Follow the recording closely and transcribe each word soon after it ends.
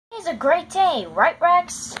is a great day, right,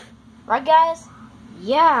 Rex? Right, guys?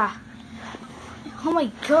 Yeah. Oh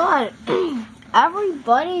my God!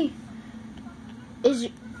 Everybody is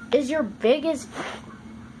your biggest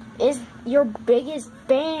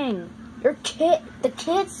fan. The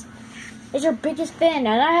kids is your biggest fan,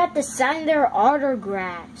 and I have to sign their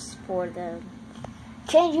autographs for them.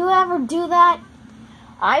 Can you ever do that?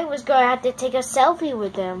 I was gonna have to take a selfie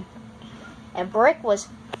with them, and Brick was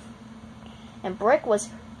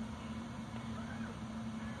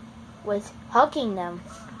hugging them.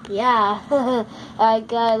 Yeah, I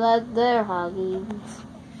got their huggings.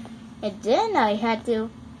 And then I had to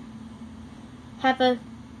have a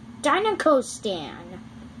Dynaco stand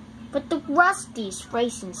with the Rusty's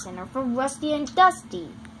Racing Center for Rusty and Dusty.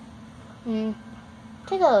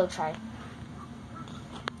 Take a little try.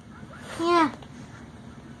 Yeah.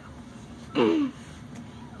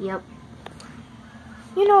 Yep.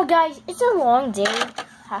 You know, guys, it's a long day.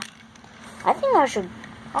 I think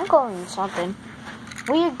I'm going something.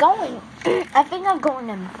 Where you going? I think I'm going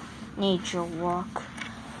to nature walk.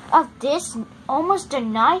 This almost a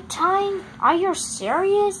nighttime? Are you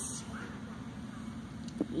serious?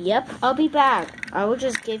 Yep, I'll be back. I will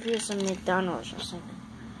just give you some McDonald's or something.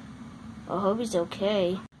 I hope he's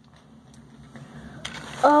okay.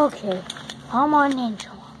 Okay, I'm on nature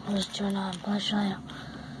walk. Let's turn on flashlight.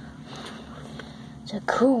 It's a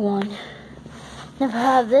cool one. Never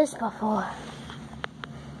had this before.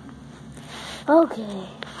 Okay.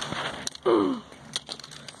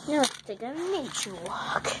 Now let's take a nature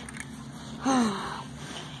walk.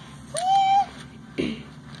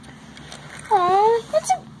 Oh,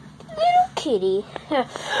 that's a little kitty. Ow!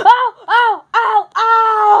 Ow!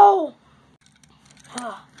 Ow!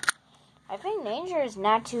 Ow! I think nature is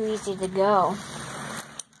not too easy to go.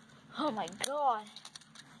 Oh my God.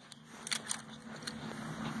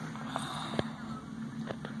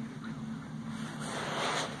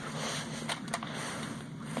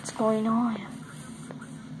 What's going on?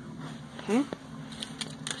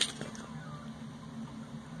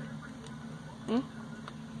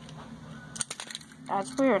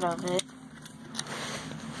 That's weird of it.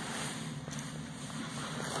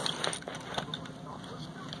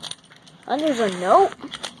 And there's a note.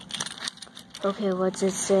 Okay, what's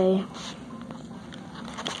it say?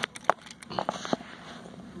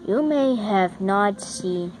 You may have not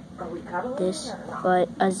seen this, but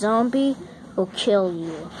a zombie will kill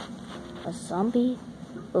you. A zombie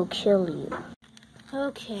will kill you.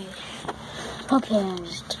 Okay. Okay,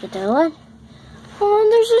 let's take that one. Oh,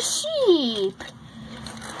 and there's a sheep.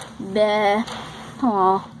 Bah.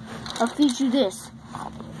 Aw. I'll feed you this.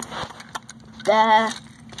 Bah.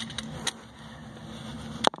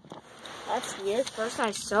 That's weird. First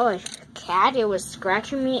I saw a cat, it was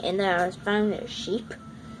scratching me, and then I was finding a sheep.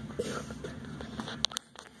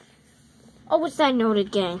 Oh, what's that note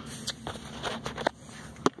again?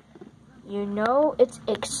 You know it's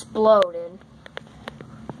exploded.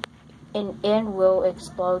 And will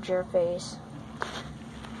explode your face.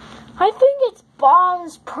 I think it's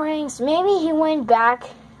Bomb's pranks. Maybe he went back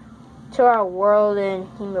to our world and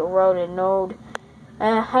he wrote a note.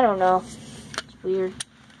 I don't know. It's weird.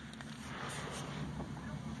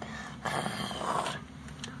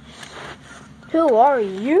 Who are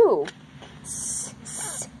you?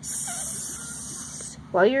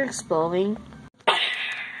 While you're exploding.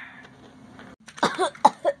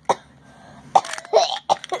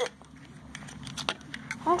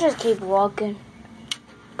 I'll just keep walking.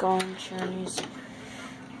 Going journeys.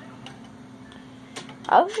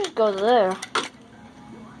 I'll just go there.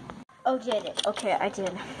 Oh, did it? Okay, I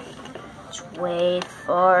did. It's way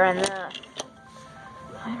far enough.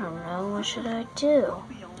 I don't know. What should I do?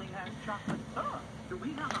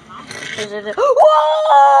 Is it?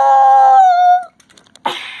 Whoa!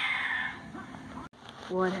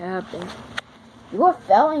 What happened? You were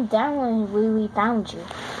falling down when we found you.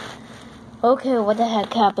 Okay, what the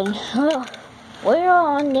heck happened? We're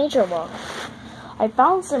on nature walk. I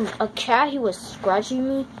found a cat, he was scratching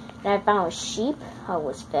me, and I found a sheep, I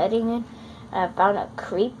was feeding it, and I found a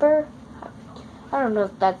creeper. I don't know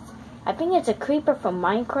if that's, I think it's a creeper from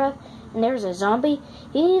Minecraft, and there's a zombie.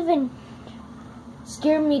 He even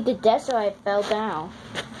scared me to death, so I fell down.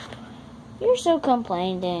 You're so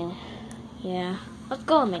complaining. Yeah, let's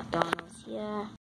go to McDonald's, yeah.